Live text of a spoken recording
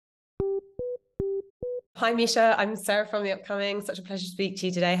Hi, Misha. I'm Sarah from The Upcoming. Such a pleasure to speak to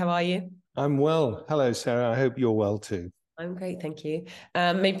you today. How are you? I'm well. Hello, Sarah. I hope you're well too. I'm great, thank you.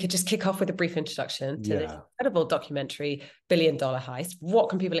 Maybe we could just kick off with a brief introduction to this Yeah. incredible documentary, Billion Dollar Heist. What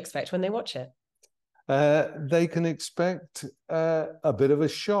can people expect when they watch it? They can expect a bit of a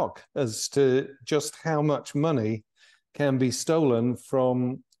shock as to just how much money can be stolen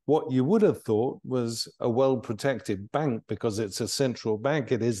from what you would have thought was a well-protected bank because it's a central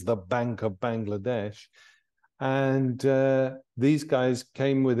bank. It is the Bank of Bangladesh. And these guys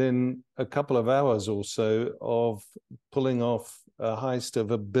came within a couple of hours or so of pulling off a heist of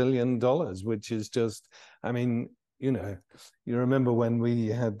 $1 billion, which is just, I mean, you remember when we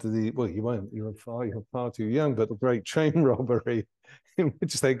had well, you won't, you're far too young, but the great train robbery in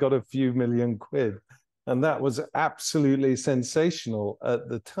which they got a few million quid. And that was absolutely sensational at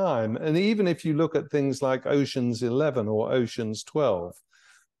the time. And even if you look at things like Ocean's 11 or Ocean's 12,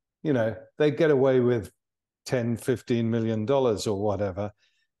 they get away with 10, $15 million or whatever.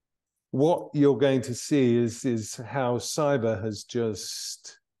 What you're going to see is how cyber has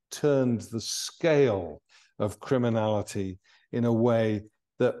just turned the scale of criminality in a way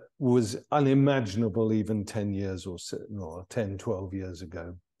that was unimaginable even 10 years or 10, 12 years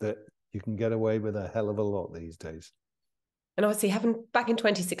ago, that you can get away with a hell of a lot these days. And obviously, having back in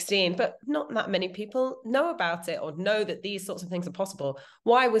 2016, but not that many people know about it or know that these sorts of things are possible.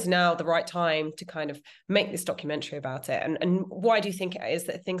 Why was now the right time to kind of make this documentary about it? And why do you think it is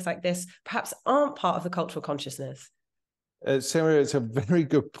that things like this perhaps aren't part of the cultural consciousness? Sarah, it's a very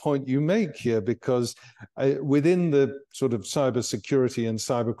good point you make here, because within the sort of cybersecurity and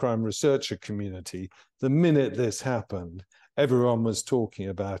cybercrime researcher community, the minute this happened, everyone was talking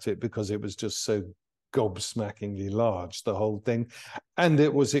about it because it was just so gobsmackingly large, the whole thing. And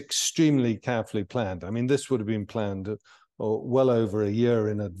it was extremely carefully planned. I mean, this would have been planned well over a year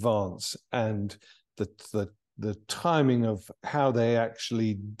in advance. And the timing of how they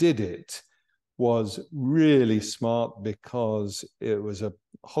actually did it was really smart, because it was a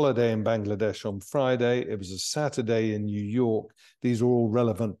holiday in Bangladesh on Friday. It was a Saturday in New York. These are all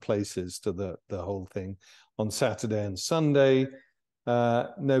relevant places to the whole thing. On Saturday and Sunday,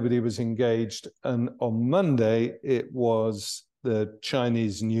 nobody was engaged. And on Monday, it was the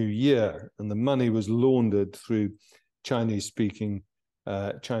Chinese New Year, and the money was laundered through Chinese-speaking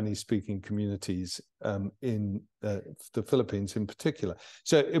communities in the Philippines in particular.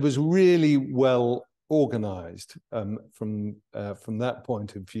 So it was really well organized from that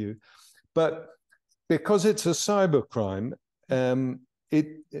point of view. But because it's a cybercrime,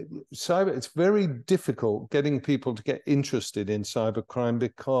 it's very difficult getting people to get interested in cybercrime,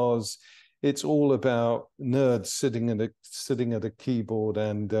 because it's all about nerds sitting at a keyboard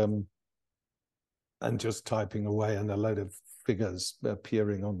and just typing away, and a load of figures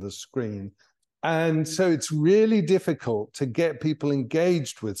appearing on the screen. And so it's really difficult to get people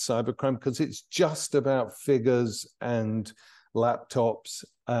engaged with cybercrime, because it's just about figures and laptops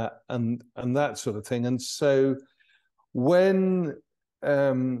and that sort of thing. And so when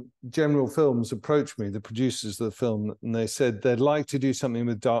General Films approached me, the producers of the film, and they said they'd like to do something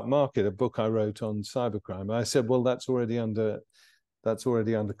with Dark Market, a book I wrote on cybercrime. I said, well, that's already under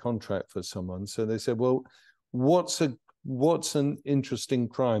contract for someone. So they said, well, what's an interesting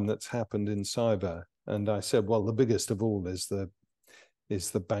crime that's happened in cyber? And I said, well, the biggest of all is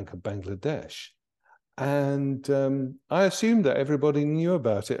the Bank of Bangladesh. And I assumed that everybody knew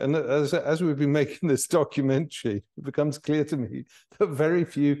about it. And as we've been making this documentary, it becomes clear to me that very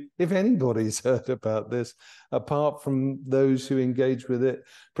few, if anybody's heard about this, apart from those who engage with it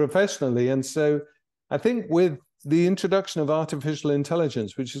professionally. And so I think with the introduction of artificial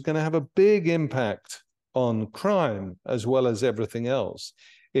intelligence, which is going to have a big impact on crime as well as everything else,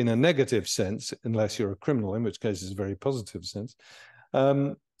 in a negative sense, unless you're a criminal, in which case it's a very positive sense.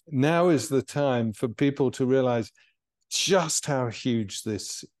 Now is the time for people to realize just how huge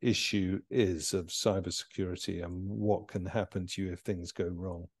this issue is of cybersecurity and what can happen to you if things go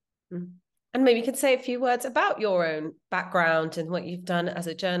wrong. And maybe you could say a few words about your own background and what you've done as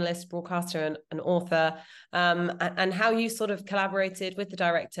a journalist, broadcaster, and an author, and how you sort of collaborated with the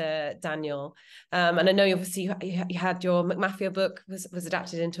director, Daniel. And I know obviously you had your McMafia book was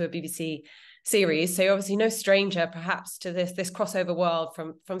adapted into a BBC series, so you're obviously no stranger perhaps to this crossover world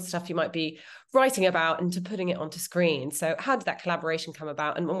from stuff you might be writing about and to putting it onto screen. So how did that collaboration come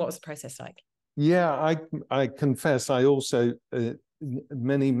about, and what was the process like? Yeah, I confess I also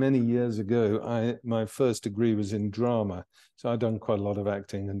many years ago, my first degree was in drama, so I've done quite a lot of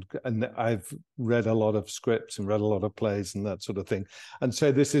acting, and I've read a lot of scripts and read a lot of plays and that sort of thing. And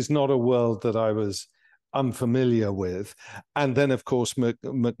so this is not a world that I was unfamiliar with. And then, of course,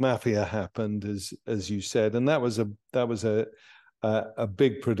 McMafia happened, as you said, and that was a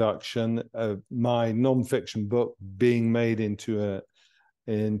big production. My nonfiction book being made into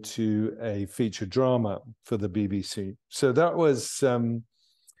a feature drama for the BBC. So that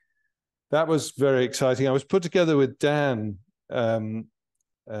was very exciting. I was put together with Dan Gordon,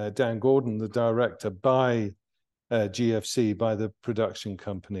 the director, by GFC, by the production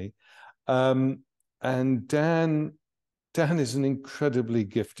company. And Dan is an incredibly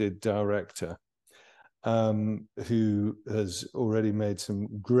gifted director who has already made some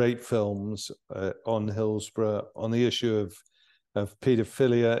great films on Hillsborough, on the issue of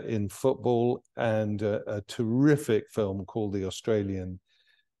paedophilia in football, and a terrific film called The Australian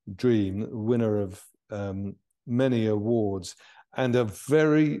Dream, winner of many awards, and a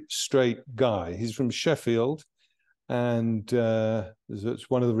very straight guy. He's from Sheffield, and it's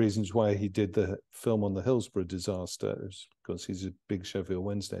one of the reasons why he did the film on the Hillsborough disaster, because he's a big Sheffield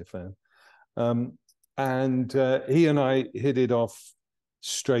Wednesday fan. And he and I hit it off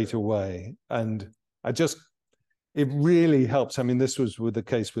straight away, and it really helps. I mean, this was with the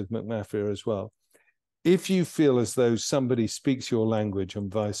case with McMafia as well. If you feel as though somebody speaks your language and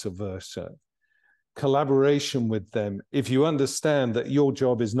vice versa, collaboration with them, if you understand that your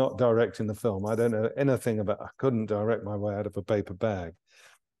job is not directing the film, I don't know anything about, I couldn't direct my way out of a paper bag,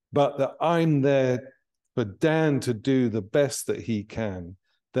 but that I'm there for Dan to do the best that he can,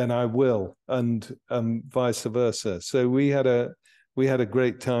 then I will, and vice versa. So we had a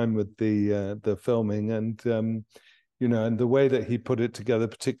great time with the filming, and and the way that he put it together,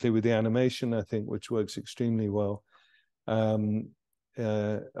 particularly with the animation, I think, which works extremely well. I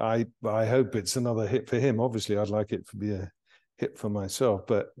hope it's another hit for him. Obviously, I'd like it to be a hit for myself,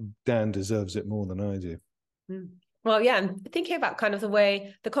 but Dan deserves it more than I do. Well, yeah, and thinking about kind of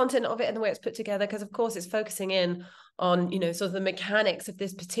the content of it and the way it's put together, because of course it's focusing in on, sort of the mechanics of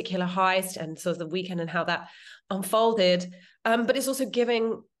this particular heist and sort of the weekend and how that unfolded. But it's also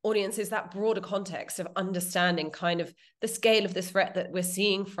giving audiences that broader context of understanding kind of the scale of this threat that we're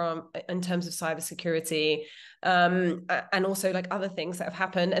seeing in terms of cybersecurity, and also like other things that have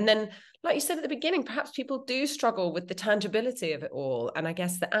happened. And then, like you said at the beginning, perhaps people do struggle with the tangibility of it all. And I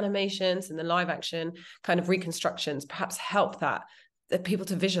guess the animations and the live action kind of reconstructions perhaps help that people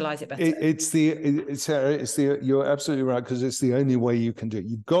to visualize it better. You're absolutely right, because it's the only way you can do it.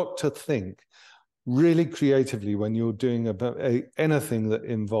 You've got to think really creatively when you're doing anything that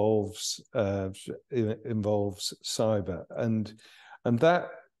involves cyber, and that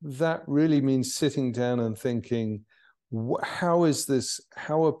really means sitting down and thinking, how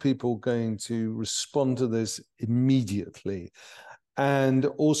are people going to respond to this immediately, and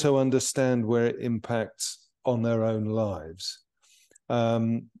also understand where it impacts on their own lives.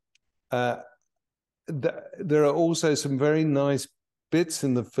 There are also some very nice bits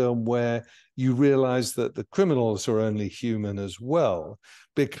in the film where you realize that the criminals are only human as well,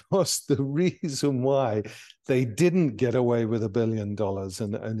 because the reason why they didn't get away with $1 billion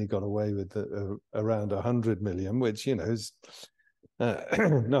and only got away with around 100 million, which, is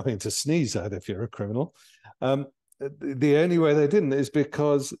nothing to sneeze at if you're a criminal. The only way they didn't is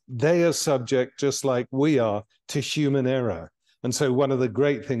because they are subject, just like we are, to human error. And so one of the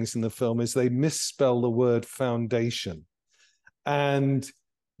great things in the film is they misspell the word foundation. And,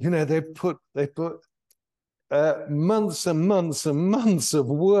 they put months and months and months of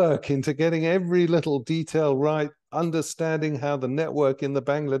work into getting every little detail right, understanding how the network in the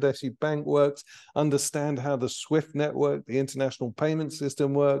Bangladeshi bank works, understand how the SWIFT network, the international payment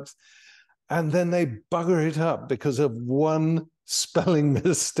system, works. And then they bugger it up because of one spelling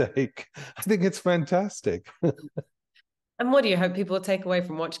mistake. I think it's fantastic. And what do you hope people will take away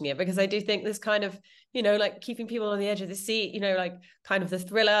from watching it? Because I do think this kind of, like keeping people on the edge of the seat, like kind of the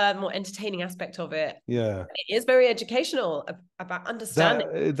thriller, more entertaining aspect of it. Yeah. It is very educational about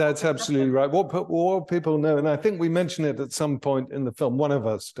understanding. That's absolutely right. What people know, and I think we mentioned it at some point in the film, one of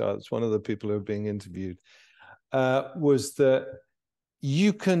us does, one of the people who are being interviewed, was that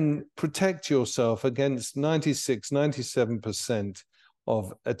you can protect yourself against 96, 97%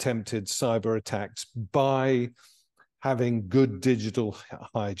 of attempted cyber attacks by having good digital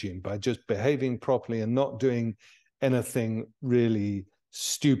hygiene, by just behaving properly and not doing anything really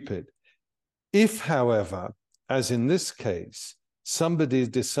stupid. If, however, as in this case, somebody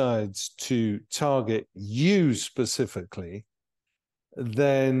decides to target you specifically,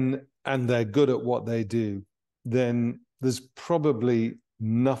 and they're good at what they do, then there's probably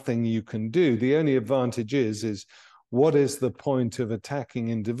nothing you can do. The only advantage is what is the point of attacking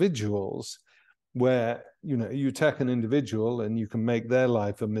individuals where, you know, you attack an individual and you can make their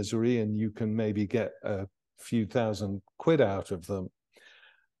life a misery and you can maybe get a few £1,000 out of them.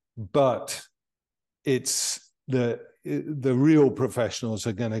 But it's the real professionals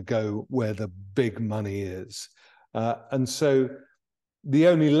are going to go where the big money is. And so the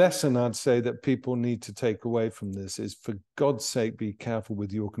only lesson I'd say that people need to take away from this is, for God's sake, be careful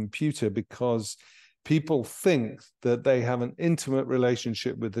with your computer, because people think that they have an intimate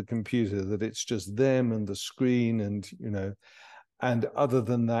relationship with the computer, that it's just them and the screen, and, you know, and other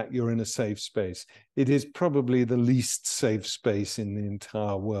than that, you're in a safe space. It is probably the least safe space in the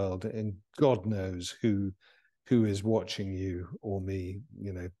entire world, and God knows who is watching you or me,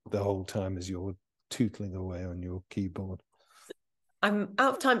 you know, the whole time as you're tootling away on your keyboard. I'm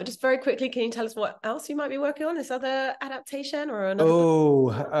out of time, but just very quickly, can you tell us what else you might be working on? This other adaptation or another?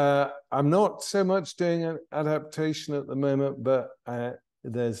 Oh, I'm not so much doing an adaptation at the moment, but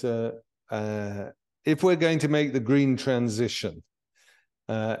there's if we're going to make the green transition,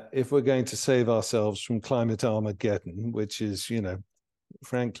 if we're going to save ourselves from climate Armageddon, which is, you know,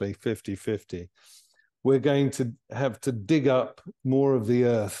 frankly, 50-50, we're going to have to dig up more of the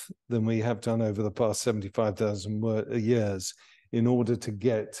earth than we have done over the past 75,000 years in order to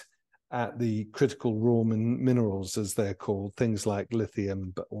get at the critical raw minerals, as they're called, things like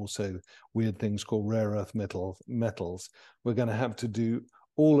lithium, but also weird things called rare earth metals. We're going to have to do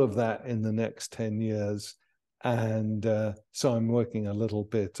all of that in the next 10 years. And so I'm working a little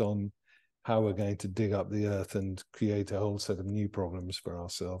bit on how we're going to dig up the earth and create a whole set of new problems for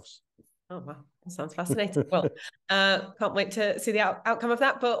ourselves. Oh, wow. That sounds fascinating. Well, can't wait to see the outcome of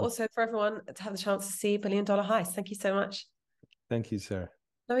that, but also for everyone to have the chance to see $1 Billion Heist. Thank you so much. Thank you, Sarah.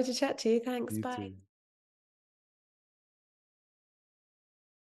 Lovely to chat to you. Thanks. You Bye. too.